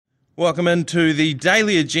Welcome into the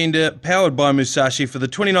Daily Agenda, powered by Musashi for the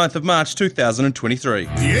 29th of March 2023.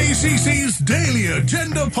 The ACC's Daily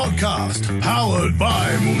Agenda podcast, powered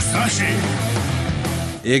by Musashi.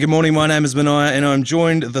 Yeah, good morning. My name is Mania, and I'm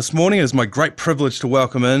joined this morning. It is my great privilege to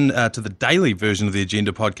welcome in to the daily version of the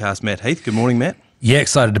Agenda podcast, Matt Heath. Good morning, Matt. Yeah,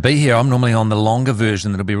 excited to be here. I'm normally on the longer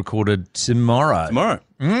version that'll be recorded tomorrow.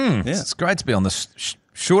 Yeah. It's great to be on this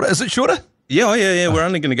shorter. Is it shorter? Yeah. We're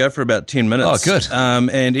only going to go for about 10 minutes. Oh, good.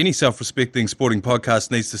 And any self-respecting sporting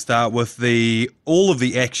podcast needs to start with all of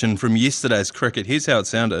the action from yesterday's cricket. Here's how it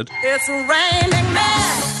sounded. It's raining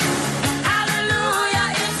men.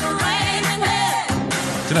 Hallelujah, it's raining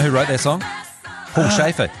men. Do you know who wrote that song? Paul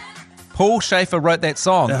Schaefer. Paul Schaefer wrote that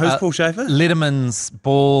song. Now, who's Paul Schaefer? Letterman's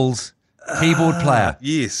bald keyboard player.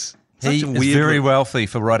 Yes. He is very wealthy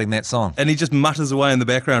for writing that song. And he just mutters away in the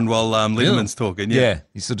background while Letterman's talking. Yeah,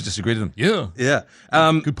 he sort of just agreed with him. Yeah.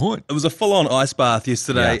 Good point. It was a full-on ice bath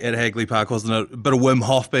yesterday at Hagley Park, wasn't it? A bit of Wim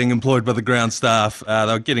Hof being employed by the ground staff. They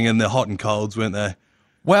were getting in their hot and colds, weren't they?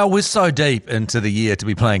 Well, we're so deep into the year to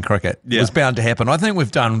be playing cricket. Yeah. It was bound to happen. I think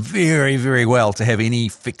we've done very, very well to have any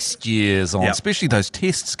fixtures on, especially those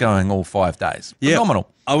tests going all 5 days. Phenomenal.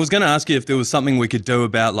 I was going to ask you if there was something we could do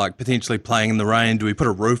about like potentially playing in the rain. Do we put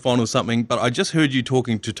a roof on or something? But I just heard you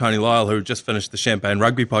talking to Tony Lyle, who just finished the Champagne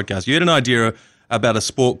Rugby podcast. You had an idea about a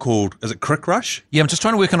sport called, is it crick rush? Yeah, I'm just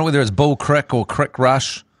trying to work on whether it's bull crick or crick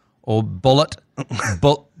rush or bullet.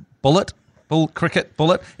 Bull cricket,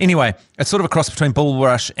 bullet. Anyway, it's sort of a cross between bull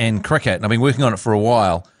rush and cricket, and I've been working on it for a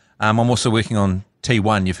while. I'm also working on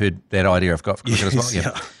T1. You've heard that idea I've got for cricket as well?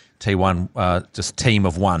 Yeah. T1, just team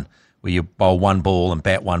of one, where you bowl one ball and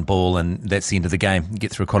bat one ball, and that's the end of the game. You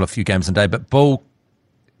get through quite a few games a day, but bull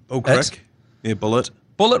crick? Yeah, bullet.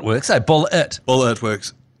 Bullet works, bullet. Bullet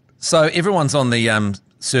works. So everyone's on the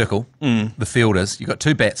circle, the fielders. You've got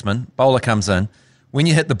two batsmen, bowler comes in. When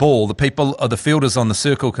you hit the ball, the fielders on the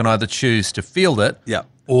circle can either choose to field it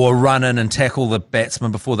or run in and tackle the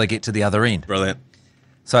batsman before they get to the other end. Brilliant.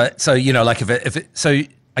 So you know, like so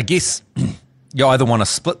I guess you either want to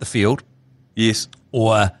split the field, yes,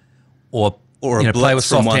 or play with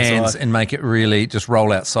soft hands side and make it really just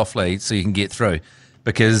roll out softly so you can get through,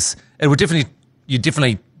 because it would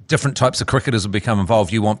definitely different types of cricketers will become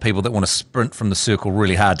involved. You want people that want to sprint from the circle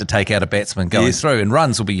really hard to take out a batsman going through, and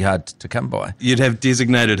runs will be hard to come by. You'd have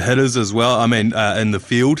designated hitters as well, in the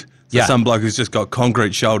field. So some bloke who's just got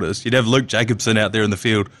concrete shoulders. You'd have Luke Jacobson out there in the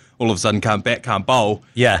field, all of a sudden can't bat, can't bowl.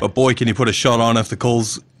 Yeah. But boy, can you put a shot on if the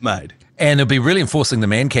call's made. And it'll be really enforcing the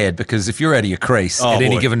man-cad, because if you're out of your crease at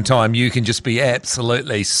any given time, you can just be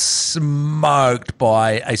absolutely smoked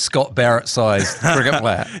by a Scott Barrett-sized cricket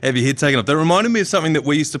player. Have your head taken off. That reminded me of something that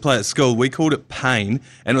we used to play at school. We called it pain,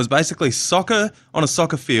 and it was basically soccer on a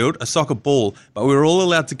soccer field, a soccer ball, but we were all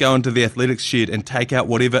allowed to go into the athletics shed and take out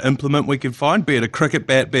whatever implement we could find, be it a cricket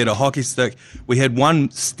bat, be it a hockey stick. We had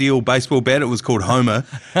one steel baseball bat. It was called Homer.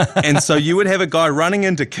 And so you would have a guy running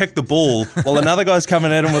in to kick the ball while another guy's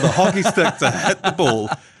coming at him with a hockey stick to hit the ball.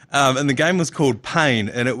 And the game was called Pain,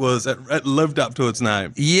 and it lived up to its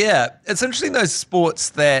name. Yeah, it's interesting, those sports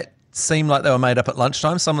that seem like they were made up at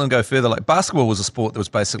lunchtime. Some of them go further. Like basketball was a sport that was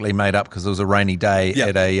basically made up because it was a rainy day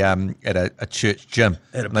at a church gym.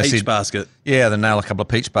 At a peach basket. Yeah, they nail a couple of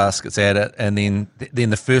peach baskets at it, and then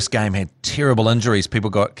the first game had terrible injuries. People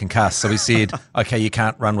got concussed, so we said, okay, you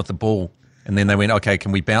can't run with the ball. And then they went, okay,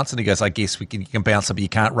 can we bounce? And he goes, I guess you can bounce it, but you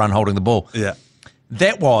can't run holding the ball. Yeah.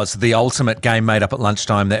 That was the ultimate game made up at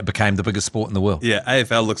lunchtime that became the biggest sport in the world. Yeah,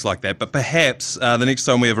 AFL looks like that. But perhaps the next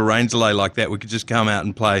time we have a rain delay like that, we could just come out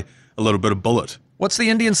and play a little bit of bullet. What's the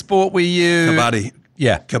Indian sport where you... Kabaddi.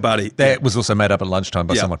 Yeah. Kabaddi. That was also made up at lunchtime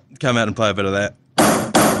by someone. Come out and play a bit of that.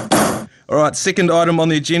 All right, second item on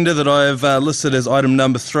the agenda that I have listed as item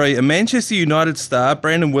number 3. A Manchester United star,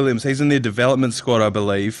 Brandon Williams, he's in their development squad, I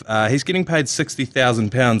believe. He's getting paid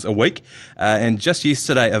 £60,000 a week. And just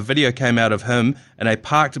yesterday, a video came out of him in a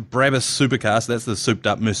parked Brabus supercar, so that's the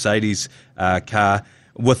souped-up Mercedes car,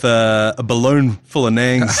 with a balloon full of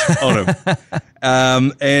nangs on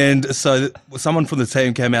him. And so someone from the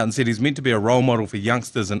team came out and said he's meant to be a role model for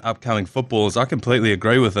youngsters and upcoming footballers. I completely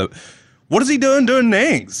agree with it. What is he doing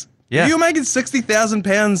nangs? Yeah. You're making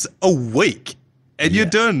 £60,000 a week and you're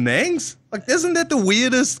doing nangs? Like, isn't that the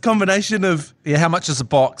weirdest combination of... Yeah, how much is a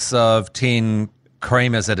box of 10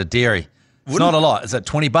 creamers at a dairy? It's not a lot. Is it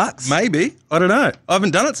 $20? Maybe. I don't know. I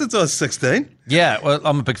haven't done it since I was 16. Yeah, well,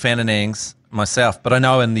 I'm a big fan of nangs myself, but I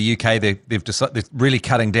know in the UK they're really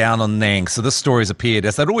cutting down on nangs. So this story's appeared,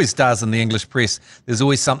 as it always does in the English press. There's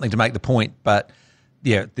always something to make the point, but...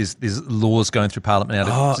 Yeah, there's laws going through Parliament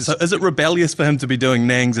now. So is it rebellious for him to be doing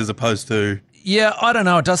nangs as opposed to... Yeah, I don't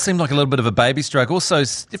know. It does seem like a little bit of a baby stroke. Also,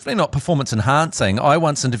 it's definitely not performance enhancing. I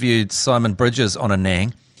once interviewed Simon Bridges on a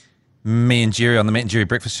Nang. Me and Jerry on the Matt and Jerry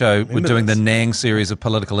Breakfast Show were doing the Nang series of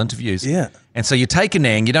political interviews. Yeah. And so you take a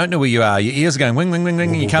Nang, you don't know where you are, your ears are going wing, wing, wing,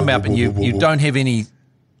 wing, and you come up and you don't have any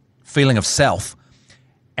feeling of self.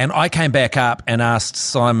 And I came back up and asked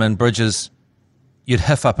Simon Bridges, you'd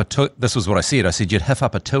hiff up a tui. This was what I said. I said, you'd hiff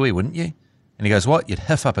up a tui, wouldn't you? And he goes, what? You'd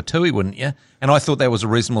hiff up a tui, wouldn't you? And I thought that was a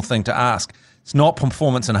reasonable thing to ask. It's not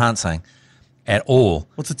performance enhancing at all.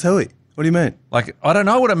 What's a tui? What do you mean? Like, I don't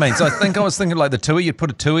know what it means. I was thinking like the tui, you'd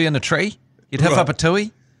put a tui in a tree. You'd hiff up a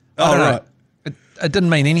tui. I don't know. It didn't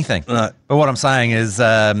mean anything. No. But what I'm saying is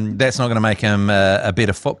that's not going to make him a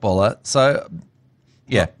better footballer. So,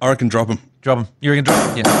 yeah. I reckon drop him. Drop him. You reckon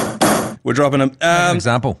drop him? Yeah. We're dropping him. An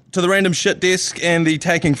example. To the random shit desk and the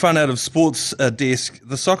taking fun out of sports desk,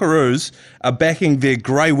 the Socceroos are backing their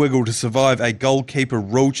grey wiggle to survive a goalkeeper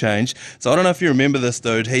rule change. So I don't know if you remember this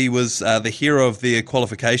dude. He was the hero of their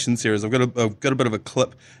qualification series. I've got a bit of a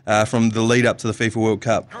clip from the lead up to the FIFA World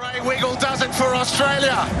Cup. Grey wiggle does it for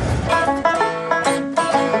Australia.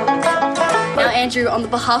 Now, Andrew, on the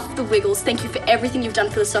behalf of the Wiggles, thank you for everything you've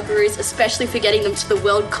done for the Socceroos, especially for getting them to the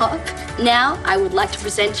World Cup. Now, I would like to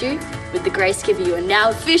present you with the Grey Skivvy. You are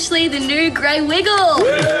now officially the new Grey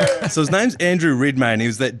Wiggle. So his name's Andrew Redmayne. He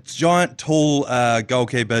was that giant, tall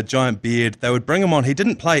goalkeeper, giant beard. They would bring him on. He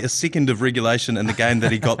didn't play a second of regulation in the game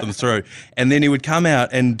that he got them through. And then he would come out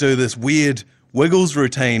and do this weird Wiggles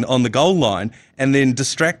routine on the goal line and then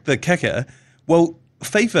distract the kicker. Well,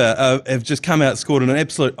 FIFA have just come out and scored an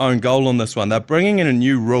absolute own goal on this one. They're bringing in a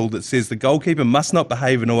new rule that says the goalkeeper must not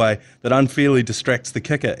behave in a way that unfairly distracts the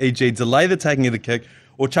kicker, e.g. delay the taking of the kick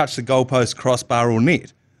or touch the goalpost, crossbar or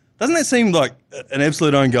net. Doesn't that seem like an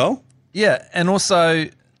absolute own goal? Yeah, and also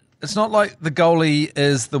it's not like the goalie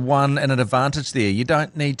is the one in an advantage there. You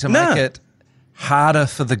don't need to make it harder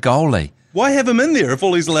for the goalie. Why have him in there if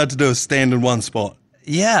all he's allowed to do is stand in one spot?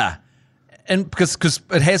 Yeah. And because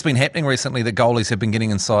it has been happening recently that goalies have been getting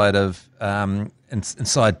inside of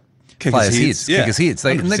inside players' heads, kickers'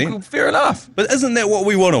 heads. Fair enough. But isn't that what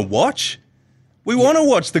we want to watch? We want to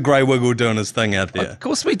watch the Grey Wiggle doing his thing out there. Of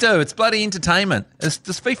course we do. It's bloody entertainment. Does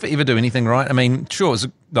FIFA ever do anything right? I mean, sure,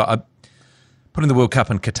 putting the World Cup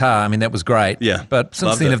in Qatar, I mean, that was great. Yeah. But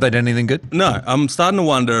since then, have they done anything good? No. I'm starting to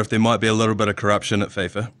wonder if there might be a little bit of corruption at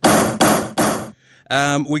FIFA.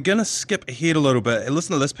 We're going to skip ahead a little bit.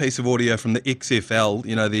 Listen to this piece of audio from the XFL,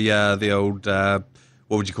 you know, the old, what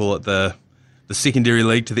would you call it, the secondary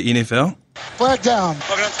league to the NFL. Flag down.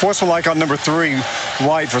 Forceful like on number 3,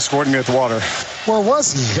 White for squirting me with water. Where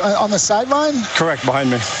was he? On the sideline? Correct, behind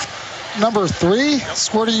me. Number 3,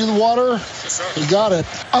 squirting you the water? You got it.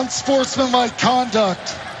 Unsportsmanlike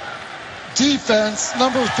conduct. Defense,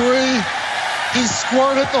 number 3, he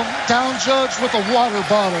squirted the down judge with a water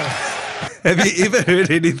bottle. Have you ever heard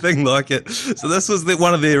anything like it? So this was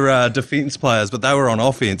one of their defence players, but they were on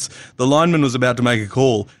offence. The lineman was about to make a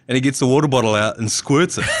call, and he gets the water bottle out and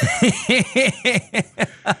squirts it.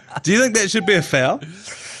 Do you think that should be a foul?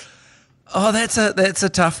 Oh, that's a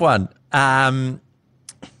tough one.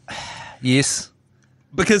 Yes.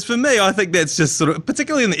 Because for me, I think that's just sort of,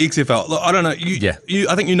 particularly in the XFL. Look, I don't know.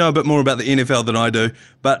 I think you know a bit more about the NFL than I do.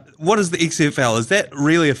 But what is the XFL? Is that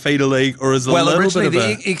really a feeder league, or is it a little bit of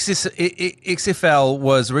the XFL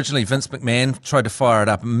was originally Vince McMahon tried to fire it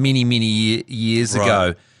up many years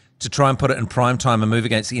ago to try and put it in prime time and move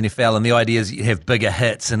against the NFL. And the idea is you have bigger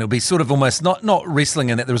hits, and it'll be sort of almost not wrestling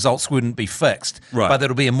in that the results wouldn't be fixed, but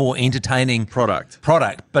it'll be a more entertaining product.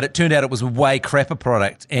 But it turned out it was a way crapper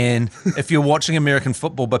product. And if you're watching American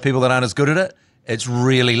football by people that aren't as good at it, it's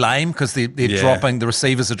really lame because they're dropping, the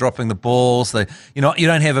receivers are dropping the balls. You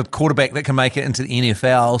don't have a quarterback that can make it into the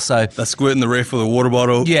NFL. So they're squirting the ref with a water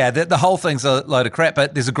bottle. Yeah, the whole thing's a load of crap.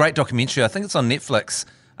 But there's a great documentary. I think it's on Netflix.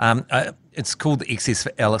 It's called the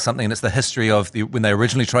XFL or something, and it's the history of when they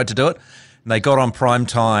originally tried to do it. And they got on prime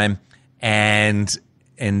time, and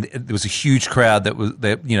there was a huge crowd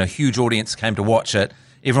huge audience came to watch it.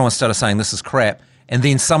 Everyone started saying this is crap, and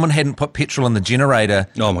then someone hadn't put petrol in the generator.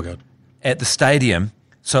 Oh my God! At the stadium,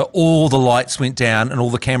 so all the lights went down and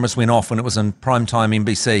all the cameras went off when it was in prime time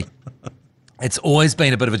NBC. It's always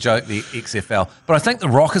been a bit of a joke, the XFL. But I think The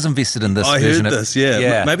Rock is invested in this version. I heard this,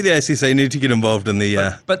 yeah. Maybe the ACC need to get involved in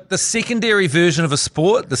the... But the secondary version of a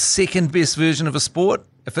sport, the second best version of a sport,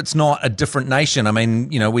 if it's not a different nation, I mean,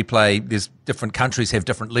 we play, there's different countries have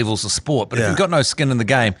different levels of sport, but if you've got no skin in the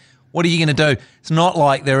game, What are you going to do? It's not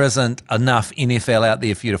like there isn't enough NFL out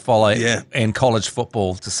there for you to follow and college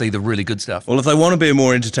football to see the really good stuff. Well, if they want to be a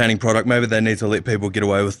more entertaining product, maybe they need to let people get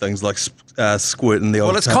away with things like squirting the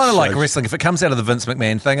old. Well, it's kind of like wrestling. If it comes out of the Vince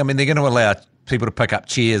McMahon thing, I mean, they're going to allow people to pick up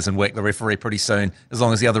chairs and whack the referee pretty soon, as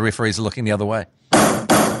long as the other referees are looking the other way.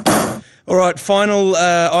 All right, final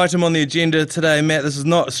item on the agenda today, Matt. This is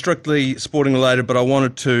not strictly sporting related, but I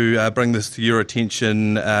wanted to bring this to your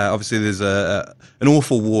attention. Obviously, there's an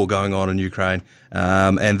awful war going on in Ukraine,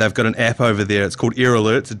 and they've got an app over there. It's called Air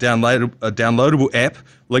Alert. It's a downloadable app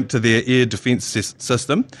linked to their air defense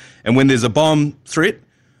system. And when there's a bomb threat,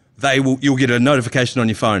 you'll get a notification on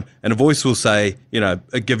your phone, and a voice will say,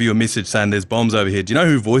 give you a message saying there's bombs over here. Do you know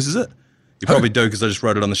who voices it? You probably do, because I just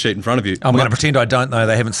wrote it on the sheet in front of you. I'm going to pretend I don't know.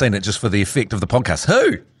 They haven't seen it, just for the effect of the podcast.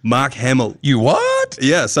 Who? Mark Hamill. You what?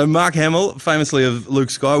 Yeah, so Mark Hamill, famously of Luke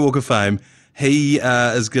Skywalker fame, he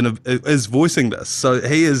is voicing this. So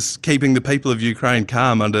he is keeping the people of Ukraine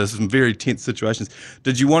calm under some very tense situations.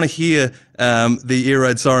 Did you want to hear the air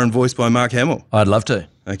raid siren voiced by Mark Hamill? I'd love to.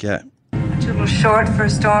 Okay. A little short for a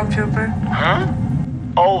stormtrooper. Huh?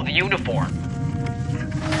 Oh, the uniform.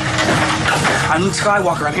 I'm Luke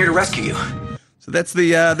Skywalker. I'm here to rescue you. So that's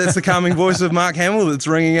the calming voice of Mark Hamill that's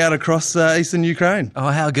ringing out across eastern Ukraine. Oh,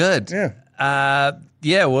 how good. Yeah.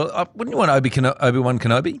 Well, wouldn't you want Obi-Wan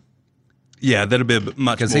Kenobi? Yeah, that'd be a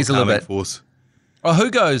much more he's a little calming bit force. Oh, who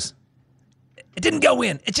goes, it didn't go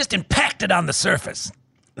in. It just impacted on the surface.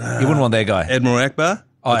 You wouldn't want that guy. Admiral Akbar?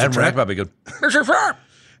 Oh, Admiral Akbar would be good.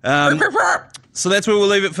 So that's where we'll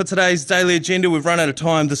leave it for today's Daily Agenda. We've run out of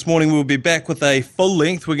time. This morning we'll be back with a full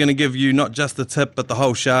length. We're going to give you not just the tip, but the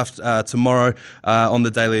whole shaft tomorrow on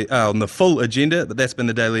the full agenda. But that's been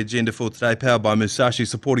the Daily Agenda for today, powered by Musashi,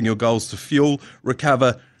 supporting your goals to fuel,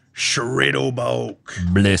 recover, shred or bulk.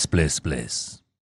 Bless, bless, bless.